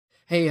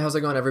Hey, how's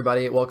it going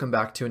everybody? Welcome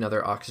back to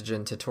another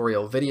Oxygen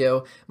tutorial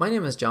video. My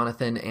name is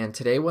Jonathan, and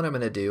today what I'm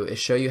going to do is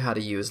show you how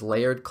to use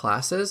layered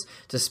classes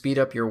to speed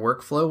up your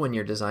workflow when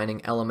you're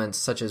designing elements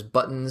such as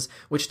buttons,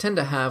 which tend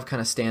to have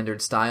kind of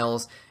standard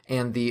styles,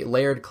 and the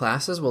layered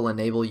classes will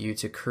enable you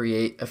to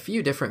create a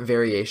few different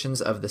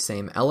variations of the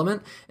same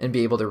element and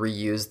be able to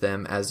reuse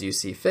them as you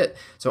see fit.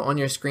 So on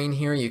your screen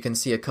here, you can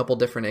see a couple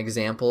different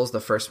examples.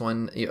 The first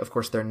one, of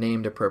course, they're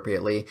named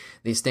appropriately.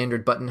 The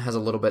standard button has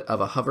a little bit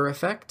of a hover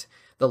effect.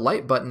 The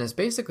light button is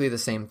basically the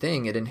same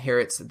thing. It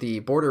inherits the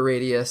border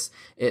radius,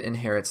 it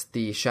inherits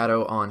the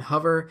shadow on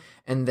hover,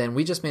 and then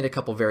we just made a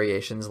couple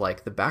variations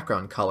like the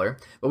background color,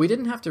 but we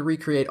didn't have to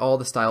recreate all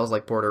the styles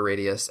like border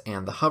radius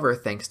and the hover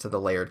thanks to the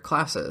layered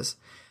classes.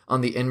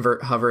 On the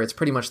invert hover, it's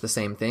pretty much the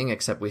same thing,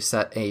 except we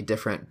set a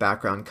different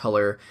background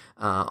color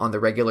on the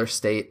regular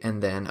state,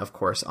 and then of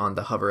course on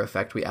the hover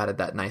effect we added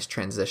that nice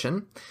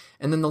transition.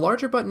 And then the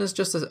larger button is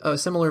just a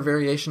similar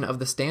variation of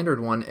the standard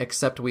one,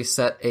 except we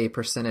set a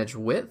percentage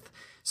width,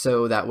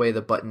 so that way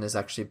the button is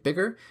actually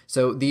bigger.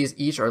 So these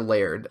each are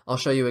layered. I'll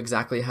show you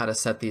exactly how to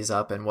set these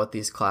up and what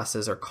these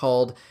classes are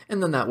called,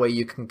 and then that way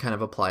you can kind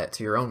of apply it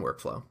to your own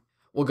workflow.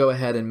 We'll go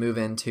ahead and move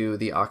into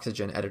the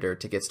Oxygen editor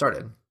to get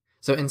started.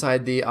 So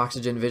inside the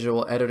Oxygen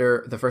visual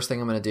editor, the first thing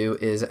I'm going to do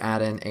is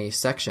add in a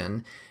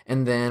section,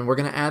 and then we're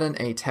going to add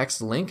in a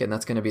text link, and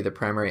that's going to be the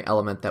primary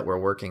element that we're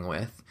working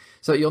with.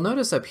 So you'll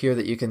notice up here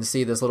that you can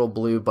see this little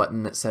blue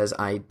button that says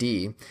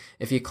ID.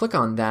 If you click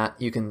on that,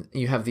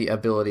 you have the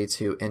ability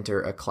to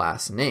enter a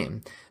class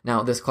name.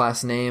 Now this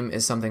class name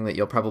is something that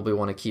you'll probably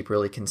want to keep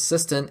really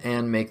consistent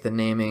and make the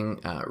naming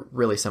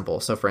really simple.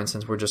 So for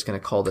instance, we're just going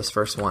to call this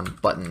first one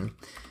button.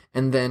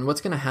 And then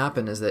what's going to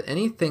happen is that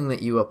anything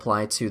that you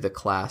apply to the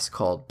class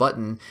called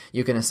button,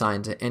 you can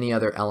assign to any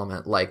other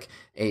element like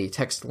a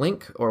text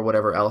link or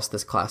whatever else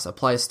this class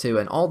applies to,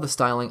 and all the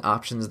styling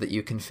options that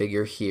you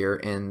configure here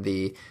in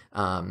the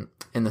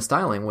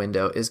styling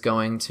window is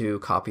going to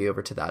copy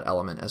over to that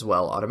element as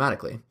well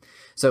automatically.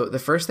 So the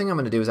first thing I'm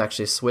going to do is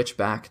actually switch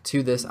back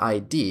to this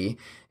ID,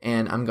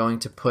 and I'm going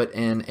to put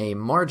in a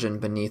margin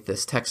beneath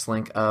this text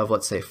link of,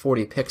 let's say,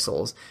 40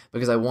 pixels,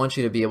 because I want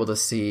you to be able to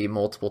see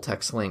multiple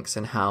text links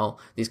and how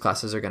these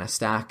classes are going to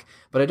stack,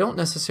 but I don't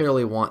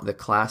necessarily want the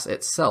class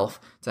itself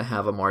to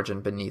have a margin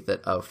beneath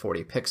it of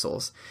 40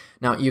 pixels.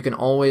 Now, you can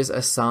always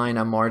assign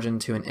a margin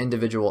to an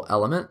individual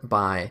element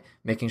by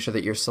making sure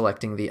that you're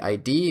selecting the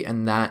ID,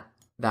 and that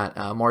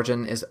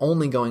margin is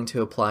only going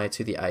to apply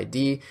to the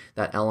ID,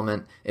 that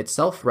element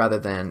itself, rather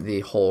than the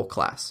whole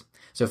class.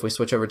 So if we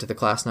switch over to the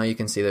class now, you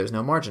can see there's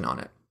no margin on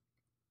it.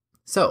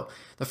 So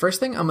the first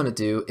thing I'm going to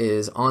do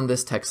is on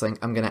this text link,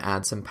 I'm going to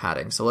add some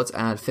padding. So let's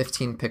add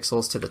 15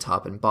 pixels to the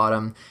top and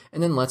bottom,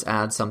 and then let's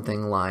add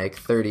something like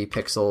 30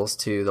 pixels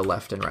to the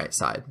left and right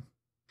side.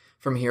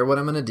 From here, what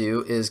I'm going to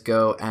do is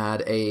go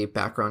add a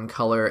background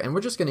color, and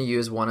we're just going to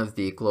use one of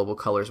the global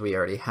colors we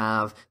already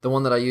have. The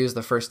one that I used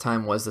the first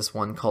time was this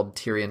one called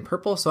Tyrian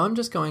purple, so I'm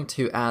just going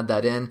to add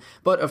that in,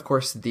 but of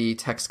course the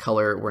text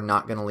color, we're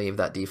not going to leave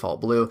that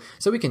default blue,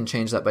 so we can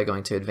change that by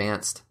going to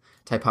Advanced,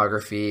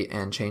 Typography,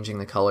 and changing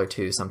the color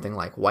to something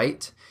like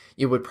white.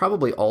 You would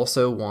probably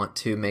also want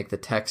to make the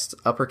text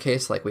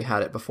uppercase like we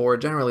had it before.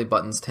 Generally,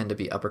 buttons tend to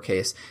be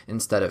uppercase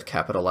instead of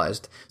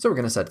capitalized, so we're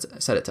going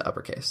to set it to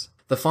uppercase.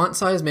 The font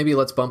size, maybe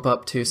let's bump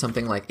up to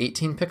something like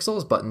 18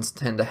 pixels. Buttons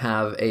tend to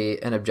have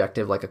an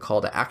objective like a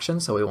call to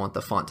action, so we want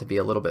the font to be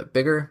a little bit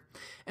bigger.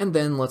 And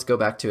then let's go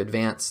back to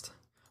Advanced,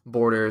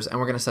 Borders, and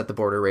we're going to set the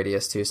border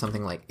radius to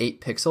something like 8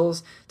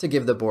 pixels to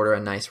give the border a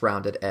nice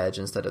rounded edge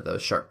instead of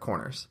those sharp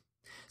corners.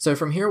 So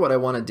from here, what I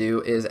want to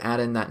do is add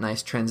in that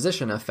nice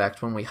transition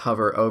effect when we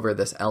hover over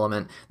this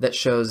element that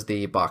shows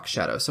the box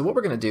shadow. So what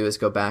we're going to do is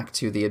go back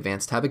to the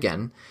Advanced tab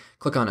again,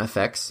 click on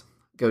Effects,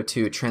 go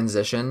to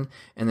Transition,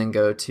 and then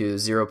go to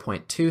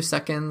 0.2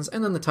 seconds,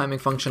 and then the timing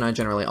function I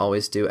generally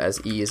always do as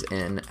ease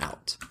in,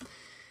 out.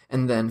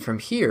 And then from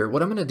here,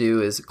 what I'm going to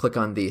do is click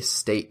on the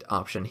State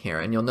option here,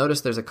 and you'll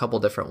notice there's a couple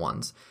different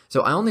ones. So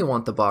I only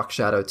want the box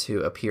shadow to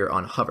appear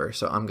on hover,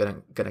 so I'm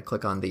going to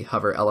click on the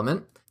hover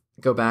element,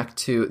 go back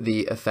to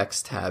the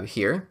Effects tab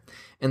here,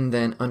 and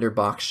then under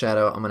box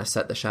shadow, I'm going to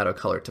set the shadow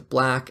color to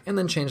black, and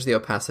then change the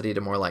opacity to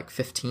more like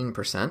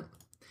 15%.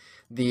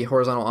 The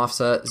horizontal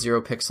offset,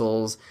 0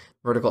 pixels,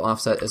 vertical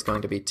offset is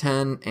going to be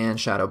 10, and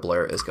shadow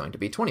blur is going to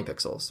be 20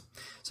 pixels.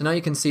 So now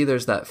you can see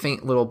there's that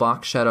faint little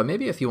box shadow.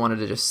 Maybe if you wanted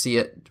to just see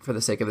it for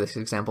the sake of this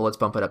example, let's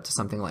bump it up to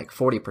something like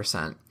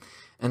 40%.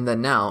 And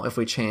then now, if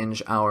we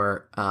change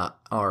our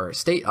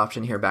state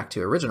option here back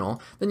to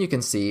original, then you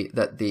can see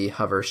that the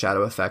hover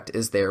shadow effect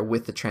is there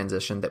with the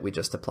transition that we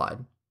just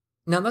applied.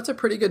 Now that's a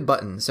pretty good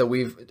button. So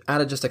we've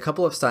added just a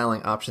couple of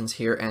styling options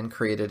here and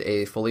created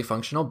a fully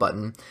functional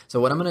button. So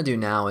what I'm going to do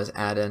now is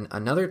add in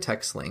another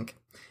text link.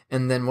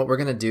 And then what we're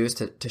going to do is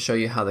to show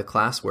you how the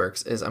class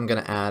works is I'm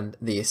going to add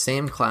the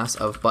same class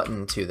of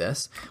button to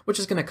this, which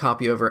is going to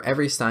copy over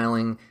every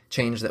styling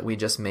change that we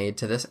just made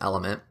to this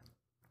element.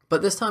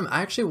 But this time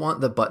I actually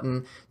want the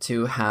button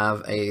to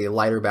have a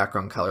lighter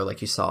background color like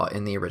you saw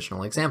in the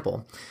original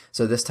example.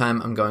 So this time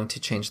I'm going to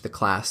change the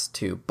class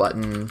to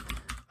button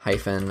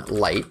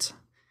light.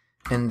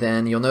 And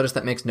then you'll notice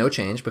that makes no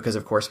change because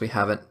of course we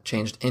haven't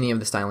changed any of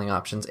the styling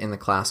options in the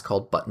class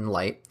called button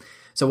light.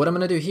 So what I'm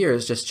going to do here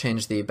is just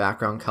change the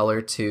background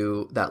color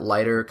to that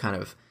lighter kind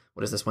of,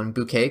 what is this one,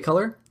 bouquet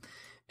color.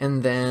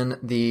 And then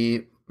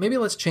maybe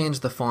let's change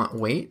the font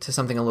weight to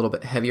something a little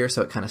bit heavier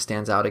so it kind of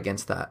stands out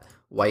against that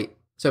white.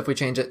 So if we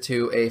change it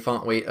to a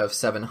font weight of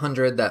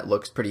 700, that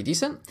looks pretty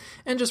decent.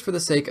 And just for the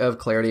sake of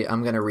clarity,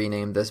 I'm going to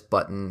rename this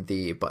button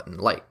the button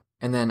light.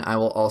 And then I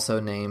will also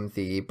name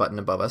the button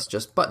above us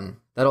just button.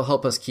 That'll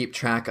help us keep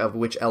track of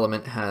which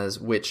element has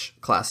which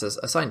classes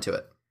assigned to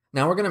it.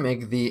 Now we're going to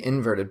make the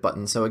inverted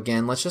button. So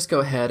again, let's just go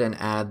ahead and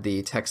add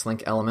the text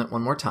link element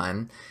one more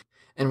time.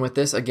 And with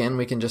this, again,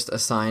 we can just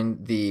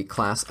assign the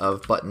class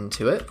of button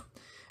to it.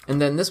 And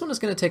then this one is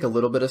going to take a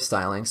little bit of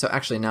styling. So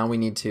actually now we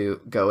need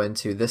to go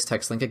into this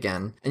text link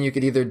again. And you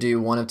could either do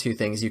one of two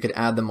things. You could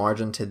add the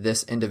margin to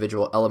this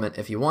individual element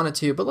if you wanted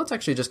to, but let's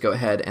actually just go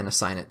ahead and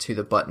assign it to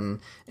the button.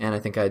 And I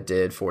think I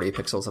did 40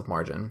 pixels of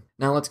margin.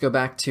 Now let's go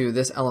back to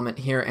this element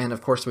here. And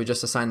of course we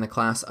just assigned the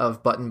class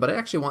of button, but I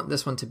actually want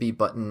this one to be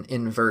button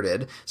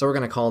inverted. So we're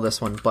going to call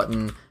this one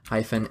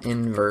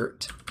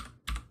button-invert.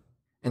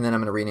 And then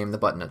I'm going to rename the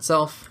button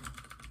itself.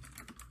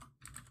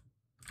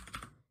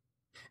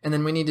 And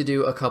then we need to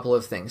do a couple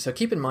of things. So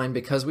keep in mind,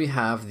 because we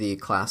have the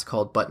class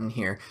called button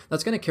here,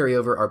 that's going to carry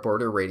over our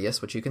border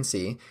radius, which you can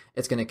see.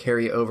 It's going to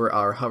carry over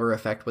our hover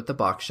effect with the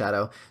box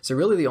shadow. So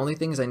really the only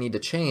things I need to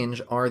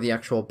change are the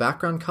actual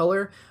background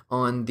color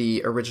on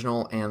the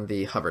original and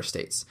the hover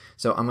states.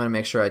 So I'm going to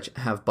make sure I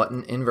have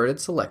button inverted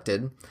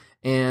selected.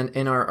 And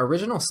in our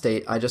original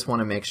state, I just want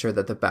to make sure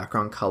that the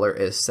background color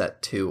is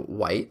set to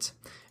white.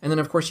 And then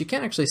of course you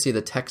can't actually see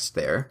the text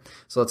there.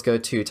 So let's go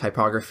to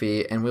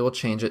typography and we will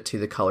change it to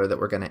the color that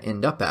we're going to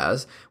end up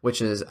as,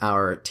 which is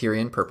our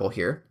Tyrian purple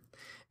here.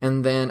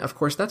 And then of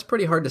course that's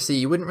pretty hard to see.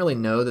 You wouldn't really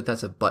know that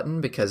that's a button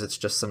because it's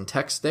just some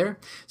text there.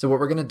 So what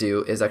we're going to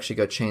do is actually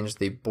go change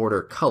the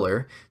border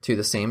color to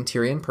the same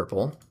Tyrian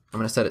purple. I'm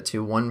going to set it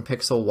to 1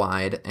 pixel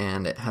wide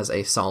and it has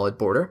a solid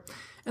border.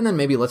 And then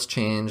maybe let's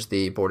change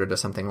the border to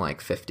something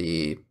like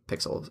 50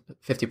 pixels,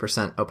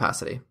 50%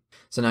 opacity.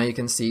 So now you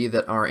can see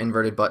that our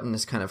inverted button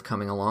is kind of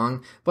coming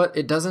along, but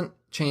it doesn't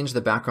change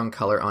the background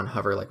color on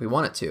hover like we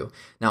want it to.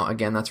 Now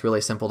again, that's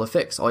really simple to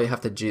fix. All you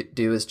have to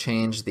do is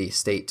change the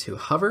state to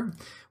hover.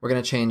 We're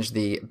going to change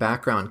the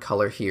background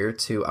color here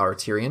to our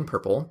Tyrian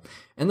purple,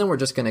 and then we're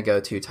just going to go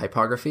to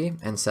typography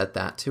and set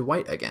that to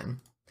white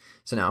again.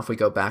 So now if we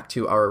go back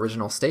to our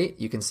original state,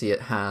 you can see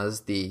it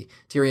has the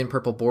Tyrian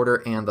purple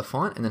border and the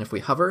font. And then if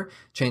we hover,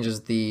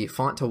 changes the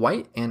font to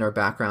white and our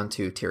background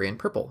to Tyrian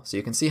purple. So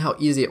you can see how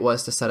easy it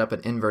was to set up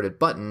an inverted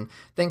button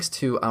thanks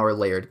to our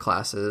layered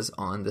classes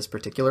on this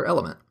particular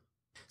element.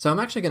 So I'm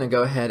actually going to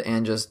go ahead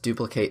and just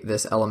duplicate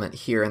this element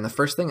here. And the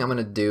first thing I'm going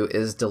to do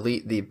is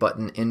delete the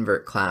button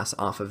invert class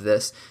off of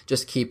this,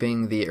 just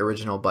keeping the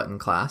original button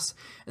class.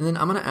 And then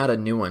I'm going to add a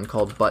new one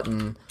called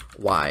button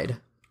wide.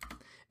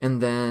 And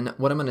then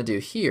what I'm going to do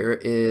here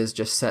is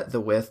just set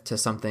the width to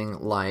something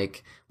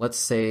like, let's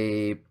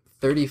say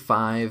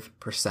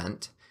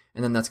 35%.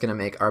 And then that's going to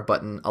make our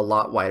button a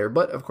lot wider.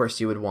 But of course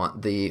you would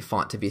want the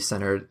font to be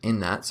centered in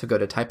that. So go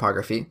to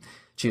typography,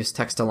 choose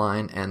text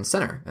align and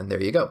center. And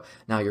there you go.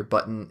 Now your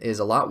button is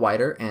a lot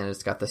wider and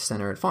it's got the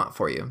centered font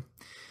for you.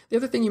 The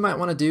other thing you might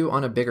want to do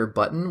on a bigger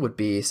button would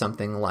be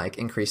something like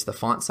increase the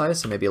font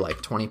size. So maybe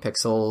like 20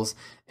 pixels,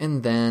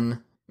 and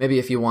then maybe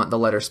if you want the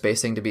letter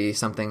spacing to be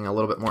something a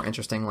little bit more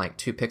interesting like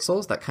 2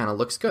 pixels, that kind of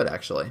looks good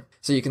actually.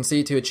 So you can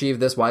see to achieve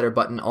this wider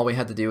button, all we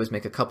had to do was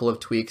make a couple of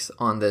tweaks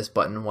on this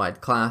button wide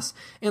class.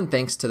 And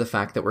thanks to the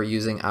fact that we're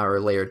using our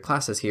layered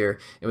classes here,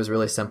 it was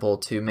really simple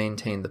to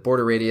maintain the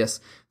border radius,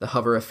 the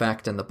hover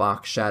effect and the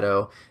box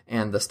shadow,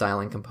 and the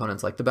styling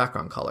components like the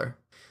background color.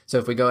 So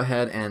if we go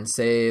ahead and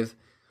save,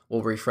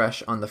 we'll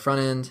refresh on the front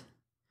end.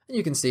 And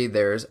you can see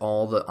there's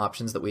all the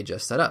options that we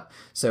just set up.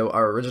 So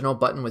our original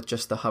button with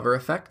just the hover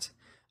effect,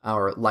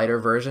 our lighter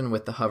version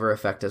with the hover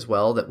effect as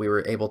well that we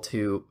were able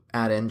to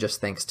add in just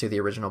thanks to the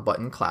original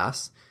button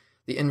class,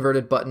 the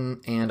inverted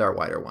button, and our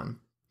wider one.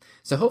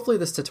 So hopefully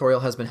this tutorial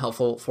has been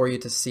helpful for you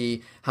to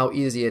see how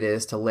easy it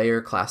is to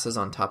layer classes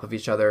on top of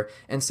each other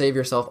and save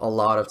yourself a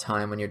lot of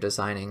time when you're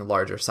designing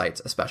larger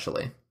sites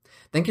especially.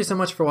 Thank you so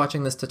much for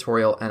watching this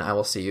tutorial, and I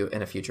will see you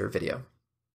in a future video.